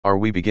Are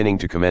we beginning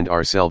to commend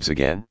ourselves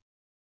again?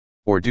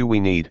 Or do we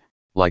need,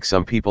 like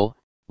some people,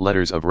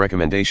 letters of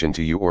recommendation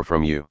to you or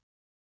from you?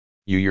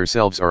 You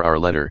yourselves are our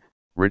letter,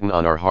 written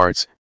on our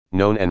hearts,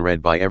 known and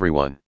read by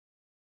everyone.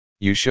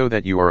 You show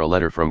that you are a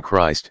letter from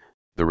Christ,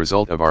 the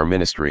result of our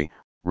ministry,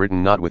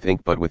 written not with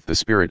ink but with the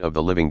Spirit of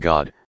the living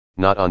God,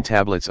 not on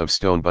tablets of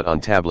stone but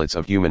on tablets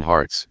of human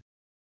hearts.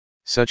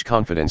 Such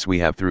confidence we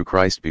have through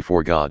Christ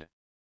before God.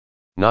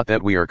 Not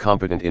that we are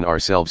competent in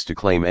ourselves to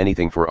claim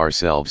anything for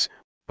ourselves,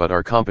 but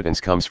our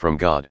competence comes from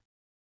God.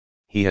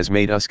 He has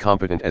made us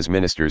competent as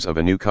ministers of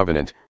a new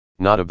covenant,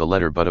 not of the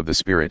letter but of the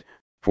Spirit,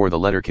 for the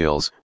letter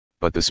kills,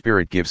 but the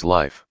Spirit gives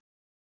life.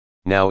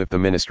 Now if the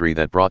ministry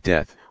that brought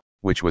death,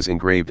 which was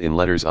engraved in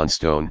letters on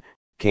stone,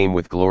 came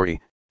with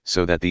glory,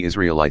 so that the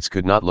Israelites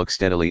could not look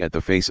steadily at the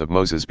face of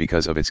Moses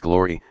because of its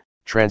glory,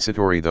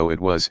 transitory though it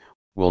was,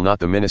 will not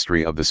the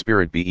ministry of the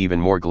Spirit be even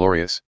more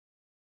glorious?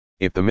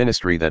 If the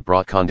ministry that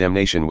brought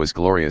condemnation was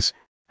glorious,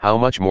 how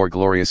much more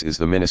glorious is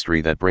the ministry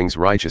that brings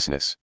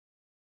righteousness?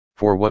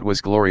 For what was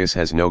glorious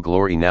has no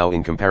glory now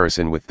in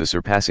comparison with the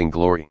surpassing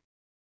glory.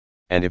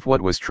 And if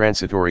what was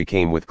transitory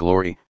came with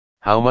glory,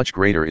 how much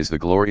greater is the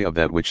glory of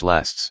that which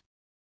lasts?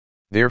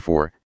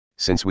 Therefore,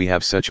 since we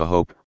have such a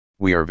hope,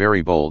 we are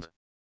very bold.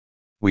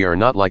 We are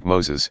not like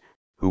Moses,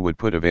 who would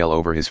put a veil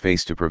over his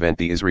face to prevent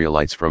the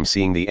Israelites from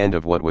seeing the end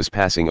of what was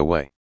passing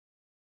away.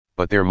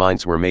 But their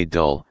minds were made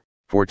dull,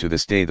 for to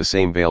this day the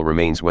same veil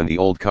remains when the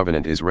old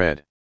covenant is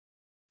read.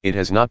 It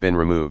has not been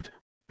removed,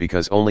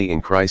 because only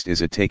in Christ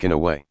is it taken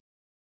away.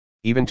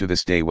 Even to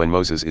this day when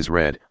Moses is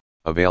read,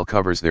 a veil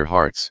covers their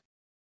hearts.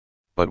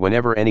 But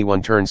whenever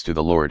anyone turns to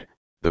the Lord,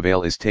 the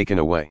veil is taken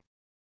away.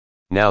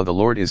 Now the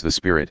Lord is the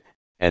Spirit,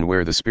 and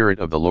where the Spirit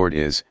of the Lord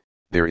is,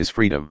 there is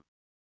freedom.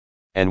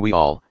 And we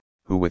all,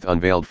 who with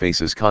unveiled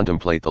faces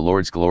contemplate the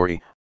Lord's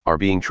glory, are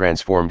being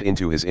transformed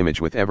into his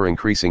image with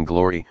ever-increasing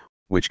glory,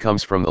 which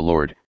comes from the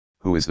Lord,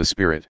 who is the Spirit.